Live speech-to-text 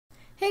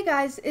Hey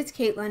guys, it's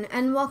Caitlin,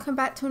 and welcome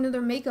back to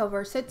another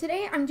makeover. So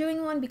today I'm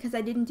doing one because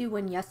I didn't do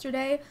one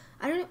yesterday.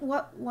 I don't know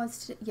what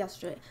was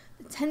yesterday.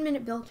 The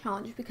 10-minute build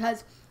challenge,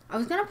 because I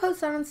was going to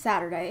post that on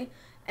Saturday,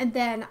 and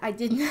then I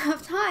didn't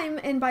have time,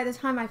 and by the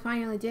time I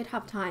finally did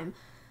have time,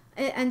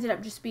 it ended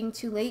up just being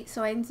too late,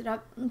 so I ended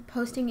up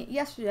posting it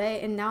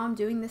yesterday, and now I'm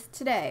doing this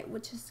today,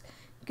 which is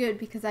good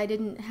because I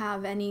didn't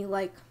have any,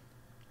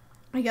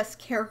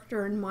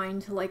 character in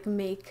mind to,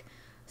 make.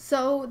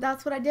 So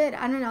that's what I did.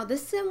 I don't know.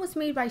 This sim was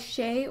made by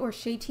Shay or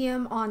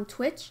ShayTM on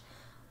Twitch.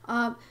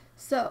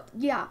 So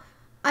yeah,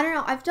 I don't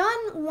know. I've done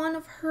one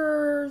of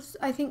hers,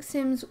 I think,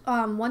 sims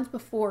once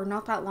before,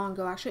 not that long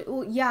ago actually.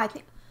 Oh yeah,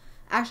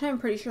 I'm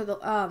pretty sure the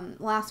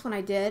last one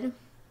I did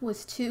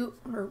was two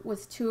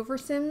of her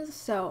sims.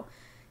 So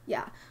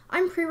yeah,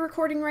 I'm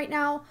pre-recording right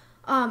now.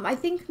 I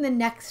think the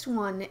next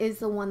one is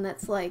the one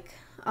that's for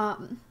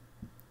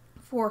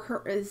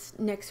her is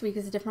next week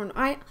is a different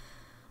one.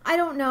 I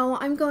don't know.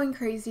 I'm going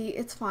crazy.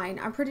 It's fine.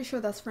 I'm pretty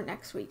sure that's for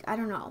next week. I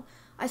don't know.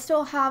 I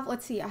still have,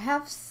 let's see, I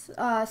have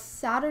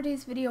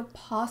Saturday's video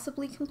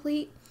possibly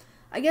complete.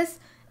 I guess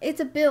it's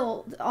a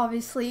build,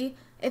 obviously.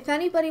 If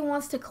anybody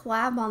wants to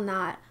collab on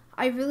that,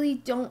 I really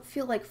don't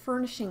feel like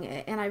furnishing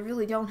it, and I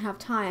really don't have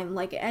time.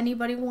 Like,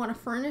 anybody want to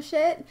furnish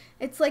it?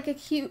 It's like a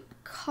cute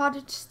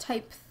cottage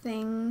type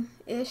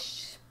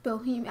thing-ish.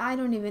 Bohemian. I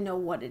don't even know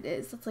what it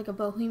is. It's like a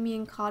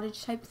bohemian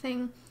cottage type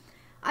thing.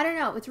 I don't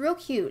know. It's real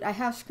cute. I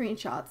have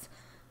screenshots.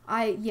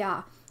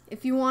 Yeah.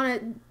 If you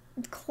want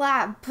to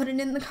collab, put it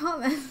in the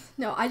comments.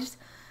 No, I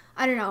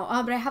don't know.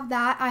 But I have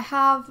that. I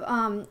have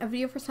a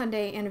video for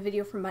Sunday and a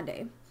video for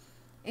Monday.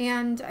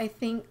 And I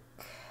think,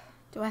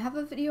 do I have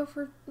a video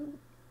for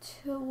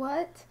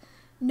what?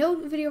 No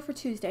video for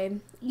Tuesday,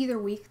 either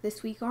week,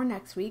 this week or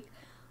next week.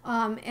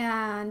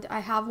 And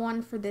I have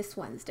one for this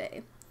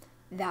Wednesday.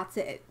 That's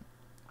it.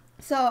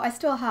 So I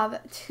still have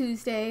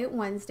Tuesday,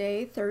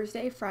 Wednesday,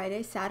 Thursday,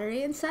 Friday,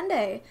 Saturday, and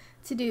Sunday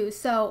to do.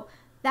 So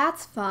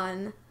that's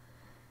fun.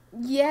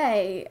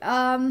 Yay.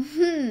 I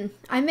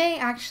may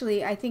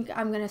actually, I think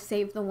I'm going to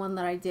save the one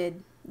that I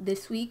did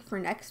this week for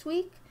next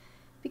week,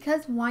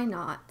 because why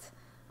not?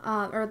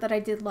 Or that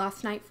I did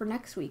last night for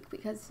next week,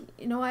 because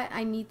you know what?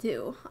 I need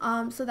to.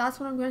 So that's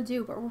what I'm going to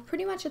do. But we're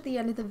pretty much at the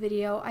end of the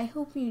video. I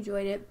hope you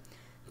enjoyed it.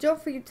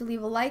 Don't forget to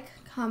leave a like,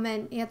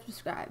 comment, and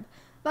subscribe.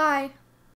 Bye.